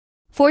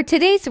For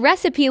today's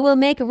recipe, we'll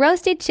make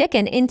roasted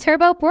chicken in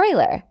turbo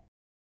broiler.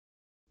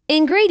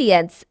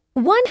 Ingredients: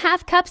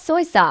 1/2 cup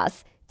soy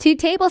sauce, 2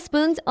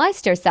 tablespoons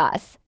oyster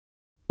sauce,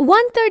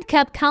 1/3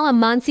 cup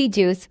calamansi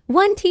juice,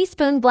 1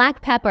 teaspoon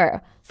black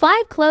pepper,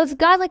 5 cloves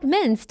garlic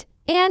minced,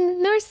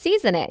 and nurse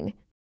seasoning.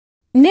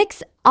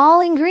 Mix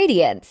all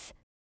ingredients.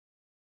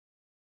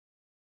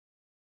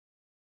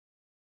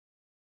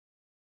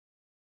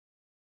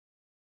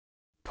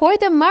 Pour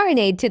the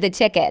marinade to the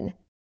chicken.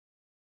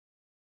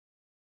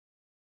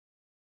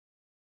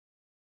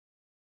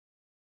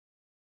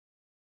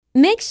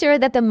 Make sure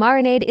that the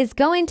marinade is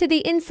going to the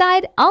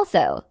inside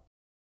also.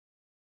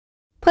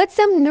 Put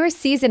some nurse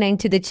seasoning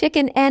to the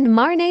chicken and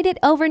marinate it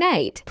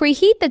overnight.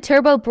 Preheat the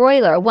turbo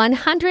broiler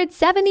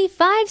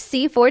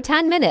 175°C for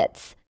 10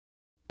 minutes.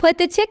 Put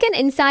the chicken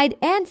inside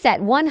and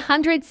set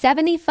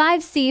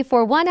 175°C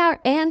for 1 hour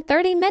and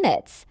 30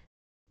 minutes.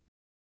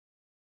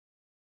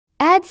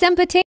 Add some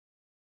potatoes.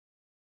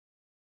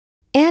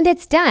 And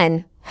it's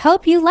done.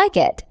 Hope you like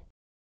it.